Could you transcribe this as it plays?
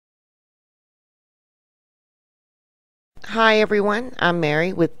Hi everyone, I'm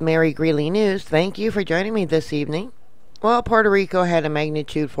Mary with Mary Greeley News. Thank you for joining me this evening. Well, Puerto Rico had a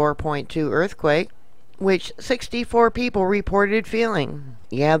magnitude 4.2 earthquake, which 64 people reported feeling.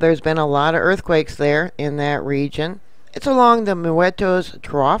 Yeah, there's been a lot of earthquakes there in that region. It's along the Muertos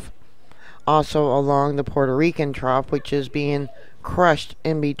Trough, also along the Puerto Rican Trough, which is being crushed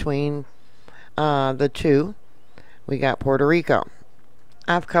in between the two. We got Puerto Rico.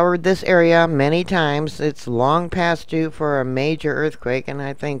 I've covered this area many times. It's long past due for a major earthquake, and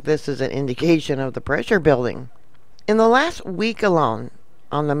I think this is an indication of the pressure building. In the last week alone,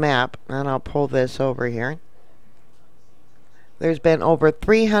 on the map, and I'll pull this over here, there's been over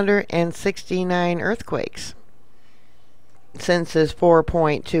 369 earthquakes. Since this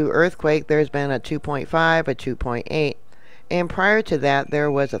 4.2 earthquake, there's been a 2.5, a 2.8, and prior to that,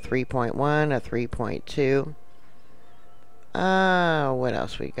 there was a 3.1, a 3.2. What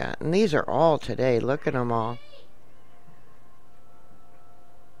else we got? And these are all today. Look at them all.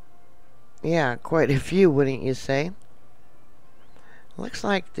 Yeah, quite a few, wouldn't you say? Looks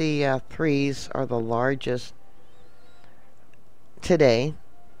like the threes are the largest today,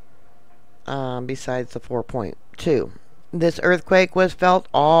 besides the 4.2. This earthquake was felt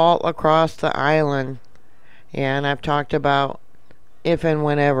all across the island. And I've talked about if and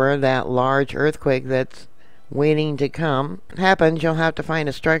whenever that large earthquake that's waiting to come happens, you'll have to find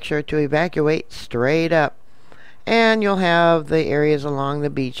a structure to evacuate straight up. And you'll have the areas along the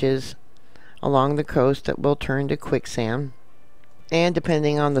beaches, along the coast that will turn to quicksand. And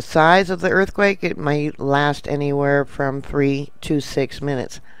depending on the size of the earthquake, it might last anywhere from 3 to 6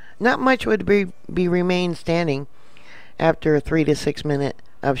 minutes. Not much would remain standing after 3 to 6 minutes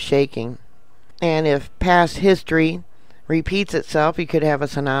of shaking. And if past history repeats itself, you could have a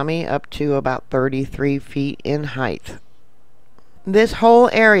tsunami up to about 33 feet in height. This whole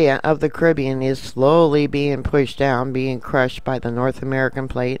area of the Caribbean is slowly being pushed down, being crushed by the North American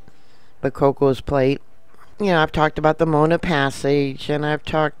plate, the Cocos plate. You know, I've talked about the Mona Passage, and I've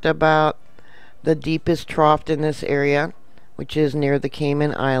talked about the deepest trough in this area, which is near the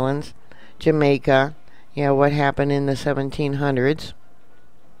Cayman Islands, Jamaica. What happened in the 1700s.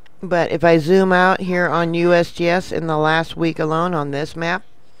 But if I zoom out here on USGS in the last week alone on this map,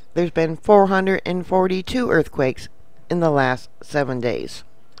 there's been 442 earthquakes in the last 7 days.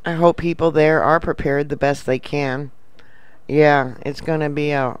 I hope people there are prepared the best they can. Yeah, it's going to be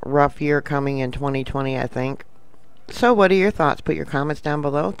a rough year coming in 2020, I think. So what are your thoughts? Put your comments down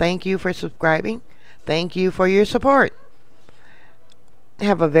below. Thank you for subscribing. Thank you for your support.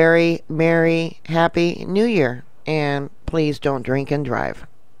 Have a very merry, happy New Year. And please don't drink and drive.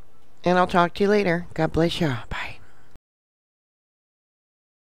 And I'll talk to you later. God bless you. Bye.